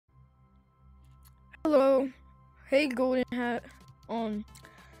Hey Golden Hat, or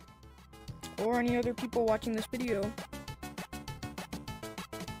any other people watching this video.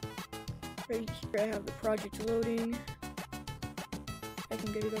 Right here I have the project loading. I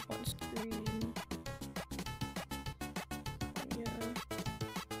can get it up on screen. Yeah.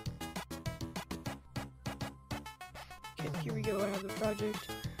 Okay, here we go. I have the project.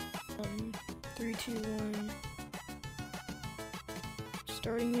 3, 2, 1.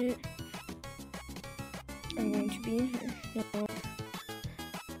 Starting it. I'm going to be in here.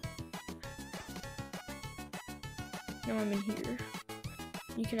 Now I'm in here.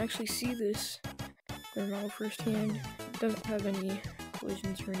 You can actually see this player model firsthand. It doesn't have any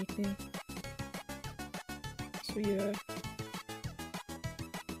collisions or anything. So yeah.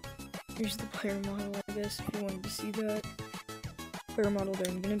 Here's the player model, I guess, if you wanted to see that. Player model that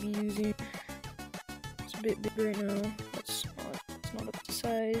I'm gonna be using. It's a bit big right now. It's not up to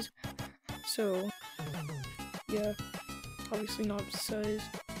size. So yeah, obviously not up to size.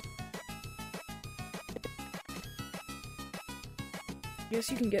 I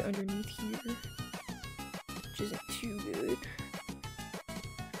guess you can get underneath here, which isn't too good.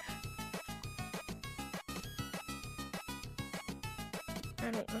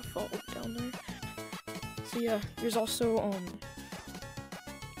 I don't know if I'll look down there. So yeah, there's also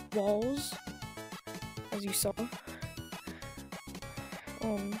walls, as you saw.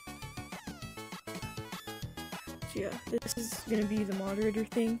 So yeah, this is gonna be the moderator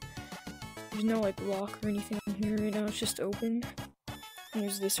thing. There's no like lock or anything in here right now, it's just open. And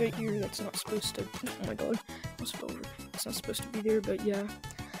there's this right here that's not supposed to, oh my god, almost fell over. It's not supposed to be there, but yeah.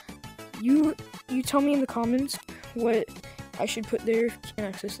 You tell me in the comments what I should put there if you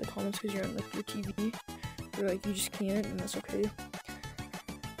can't access the comments because you're on like your TV. Or like you just can't, and that's okay.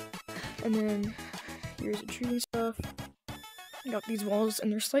 And then here's a tree and stuff. I got these walls, and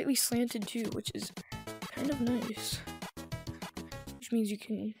they're slightly slanted too, which is kind of nice. Which means you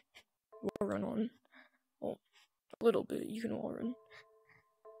can wall run on. Well, a little bit, you can wall run.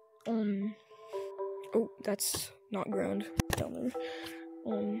 Oh, that's not ground down there.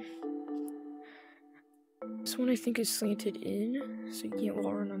 This one I think is slanted in, so you can't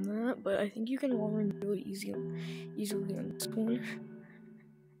wall run on that, but I think you can wall run really easily on this one. You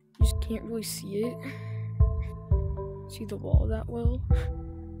just can't really see it. See the wall that well.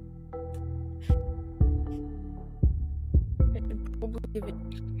 I could probably give it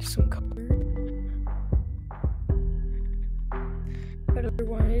some color. But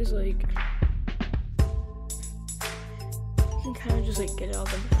otherwise, like, you can kind of just like get out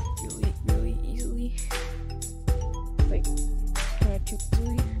of the map really easily. Like, kind of too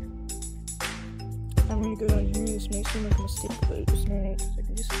easily. I'm gonna go down here. This might seem like a mistake, but it's not. Because I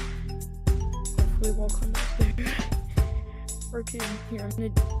can just hopefully walk on back there. Okay, here, I'm gonna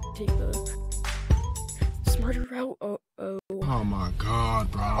take the smarter route. Oh my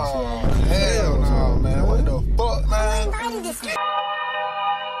god, bro. Oh, hell no, man. What the fuck, man?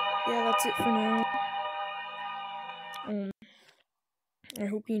 Yeah, that's it for now. I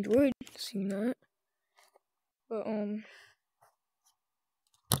hope you enjoyed seeing that. But,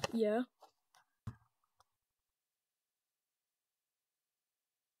 yeah.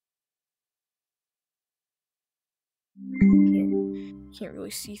 Can't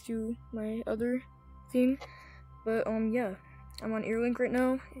really see through my other thing. But, yeah. I'm on Airlink right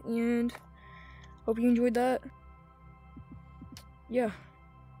now, and hope you enjoyed that. Yeah.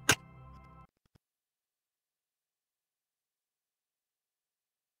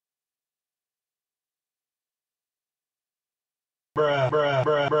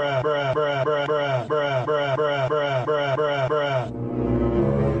 Bruh.